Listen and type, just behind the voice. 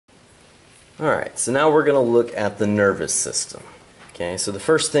Alright, so now we're going to look at the nervous system. Okay, so the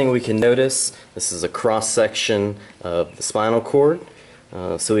first thing we can notice, this is a cross-section of the spinal cord.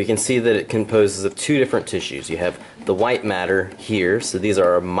 So we can see that it composes of two different tissues. You have the white matter here, so these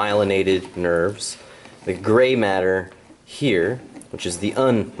are our myelinated nerves. The gray matter here, which is the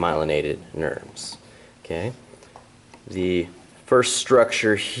unmyelinated nerves. Okay, the first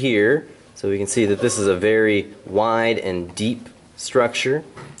structure here, so we can see that this is a very wide and deep structure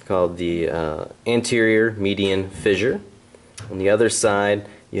called the anterior median fissure. On the other side,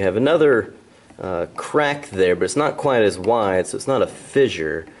 you have another crack there, but it's not quite as wide, so it's not a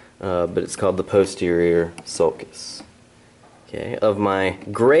fissure, but it's called the posterior sulcus. Okay, of my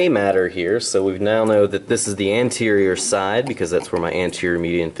gray matter here, so we now know that this is the anterior side because that's where my anterior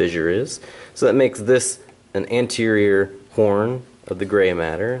median fissure is. So that makes this an anterior horn of the gray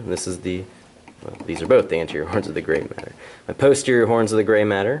matter, and this is the well, these are both the anterior horns of the gray matter. My posterior horns of the gray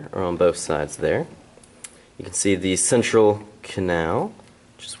matter are on both sides there. You can see the central canal,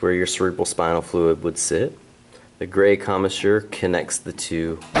 which is where your cerebral spinal fluid would sit. The gray commissure connects the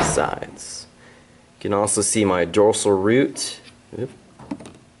two sides. You can also see my dorsal root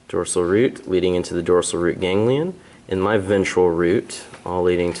leading into the dorsal root ganglion, and my ventral root, all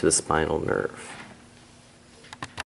leading to the spinal nerve.